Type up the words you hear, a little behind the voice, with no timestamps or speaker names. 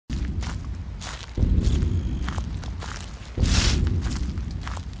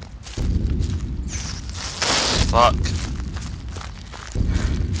Fuck.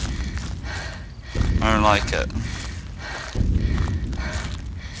 I don't like it.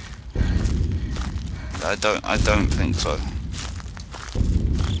 I don't think so.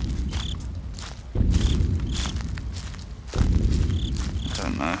 I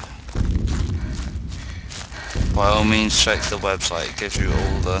don't know. By all means check the website, it gives you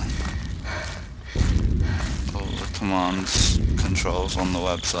all the commands, controls on the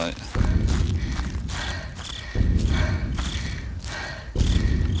website.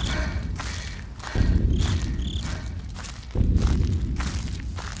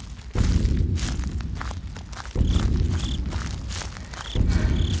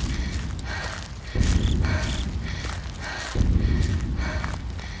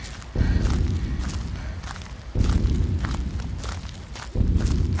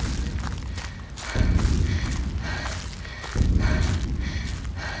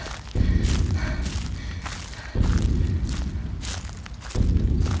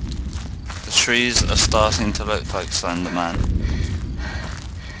 Trees are starting to look like Slender Man.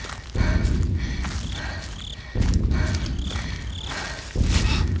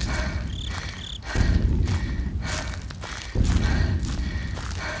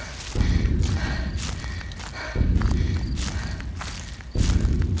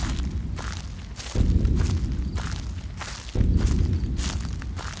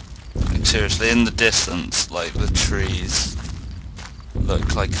 Like, seriously, in the distance, like the trees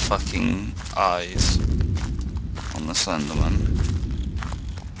look like fucking eyes on the Slenderman.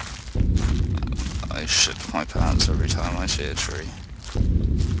 I shit my pants every time I see a tree.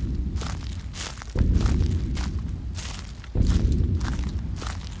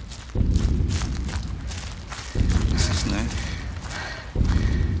 This is new.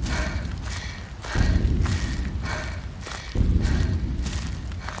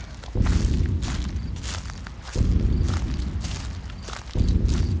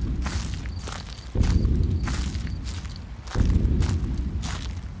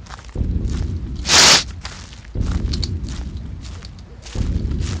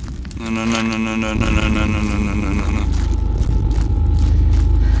 No.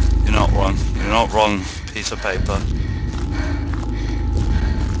 You're not wrong. You're not wrong, piece of paper.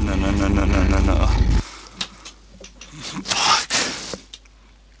 No. Fuck.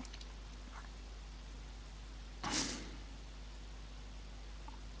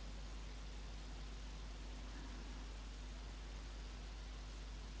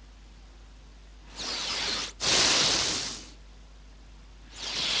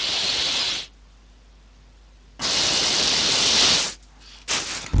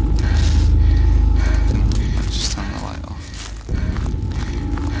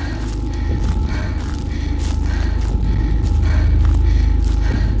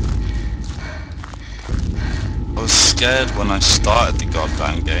 Scared when I started the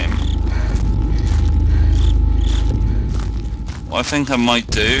goddamn game. What I think I might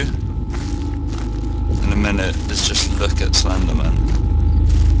do in a minute is just look at Slenderman,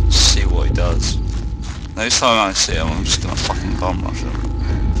 see what he does. Next time I see him, I'm just gonna fucking bomb rush him.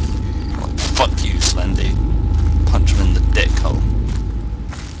 Like, fuck you, Slendy. Punch him in the dick hole.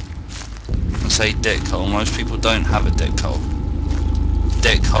 I say dick hole, most people don't have a dick hole.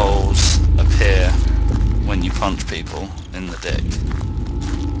 Dick holes appear when you punch people in the dick.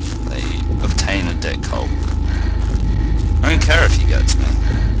 They obtain a dick hole. I don't care if he gets me.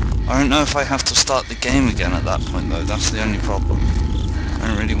 I don't know if I have to start the game again at that point though, that's the only problem. I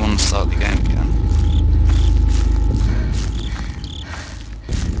don't really want to start the game again.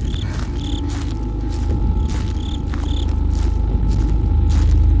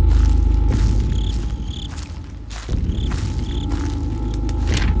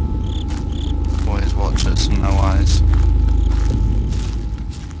 No eyes.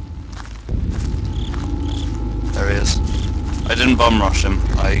 There he is. I didn't bum rush him.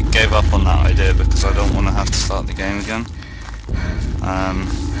 I gave up on that idea because I don't want to have to start the game again.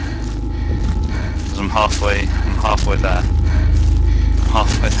 Because I'm halfway there.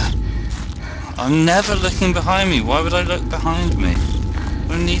 I'm never looking behind me. Why would I look behind me? I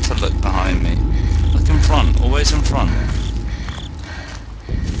don't need to look behind me. Look in front. Always in front.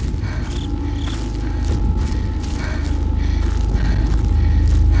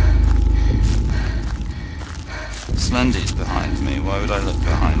 Slendy's behind me, why would I look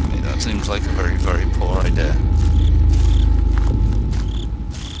behind me? That seems like a very, very poor idea.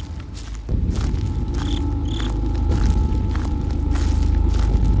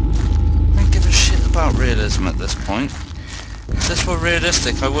 I don't give a shit about realism at this point. If this were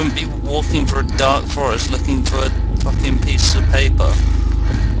realistic, I wouldn't be walking through a dark forest looking for a fucking piece of paper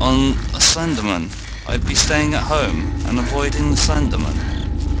on a Slenderman. I'd be staying at home and avoiding the Slenderman.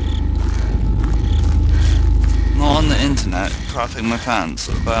 Not on the internet crapping my pants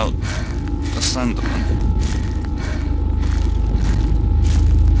about a Slenderman.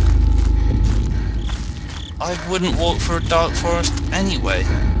 I wouldn't walk through a dark forest anyway.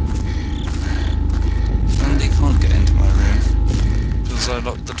 And he can't get into my room because I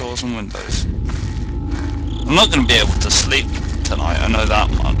locked the doors and windows. I'm not going to be able to sleep tonight, I know that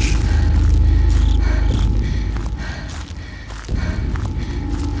much.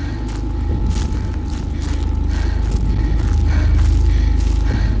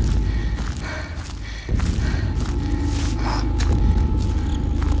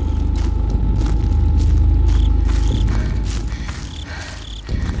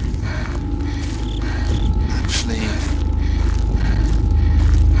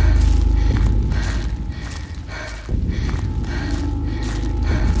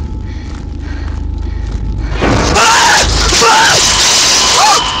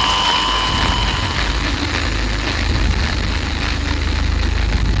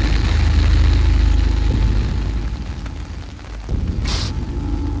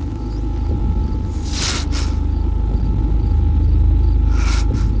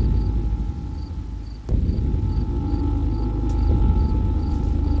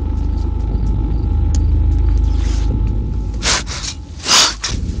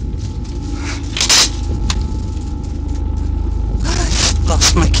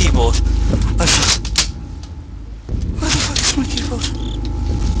 Lost my keyboard. Where the fuck is my keyboard?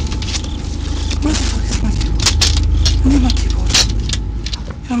 Where the fuck is my keyboard? I need my keyboard.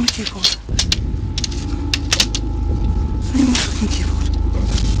 Give me my keyboard. I need my fucking keyboard.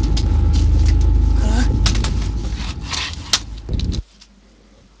 Hello?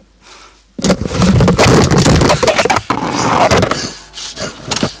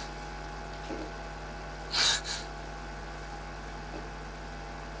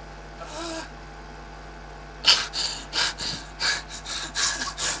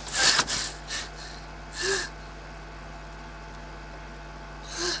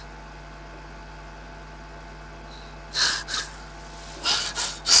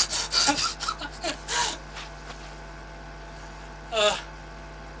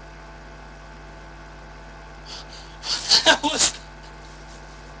 That was...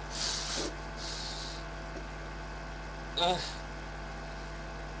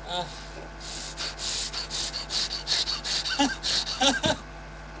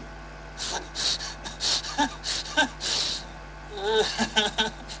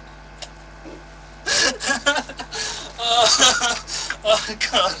 Oh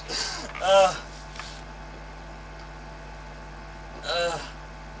God.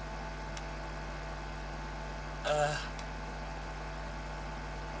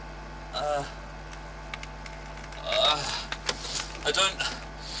 I don't...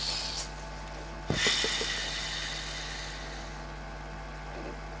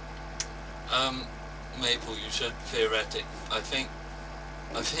 Maple, you should theoretic. I think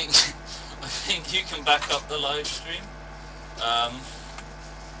you can back up the live stream. I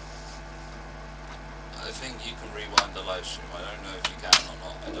think you can rewind the live stream. I don't know if you can or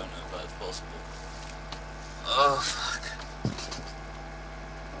not. I don't know if that's possible. Oh fuck.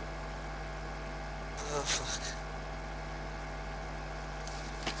 Oh fuck.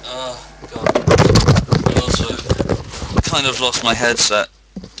 Oh God. I also kind of lost my headset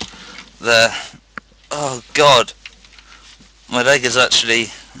there. Oh God. My leg is actually,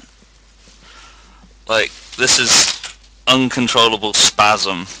 like, this is uncontrollable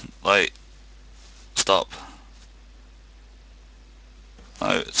spasm. Like, stop.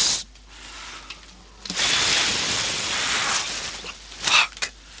 No, it's...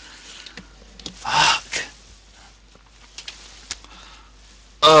 Fuck. Fuck.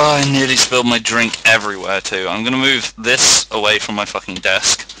 Oh, I nearly spilled my drink everywhere too. I'm gonna move this away from my fucking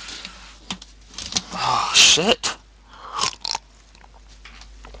desk. Oh, shit.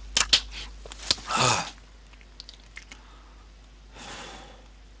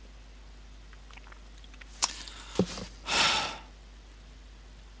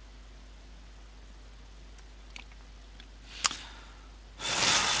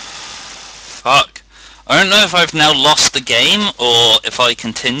 Fuck. I don't know if I've now lost the game or if I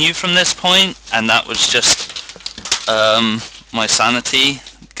continue from this point and that was just my sanity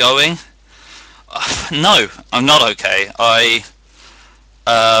going. No, I'm not okay. Oh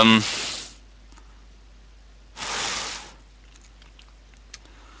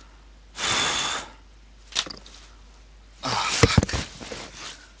fuck.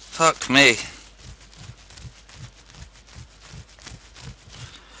 Fuck me.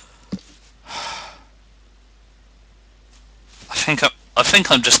 I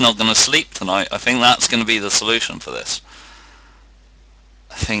think I'm just not going to sleep tonight. I think that's going to be the solution for this.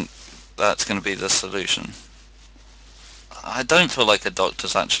 I think that's going to be the solution. I don't feel like a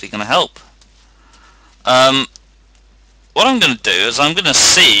doctor's actually going to help. What I'm going to do is I'm going to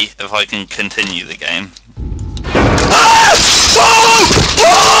see if I can continue the game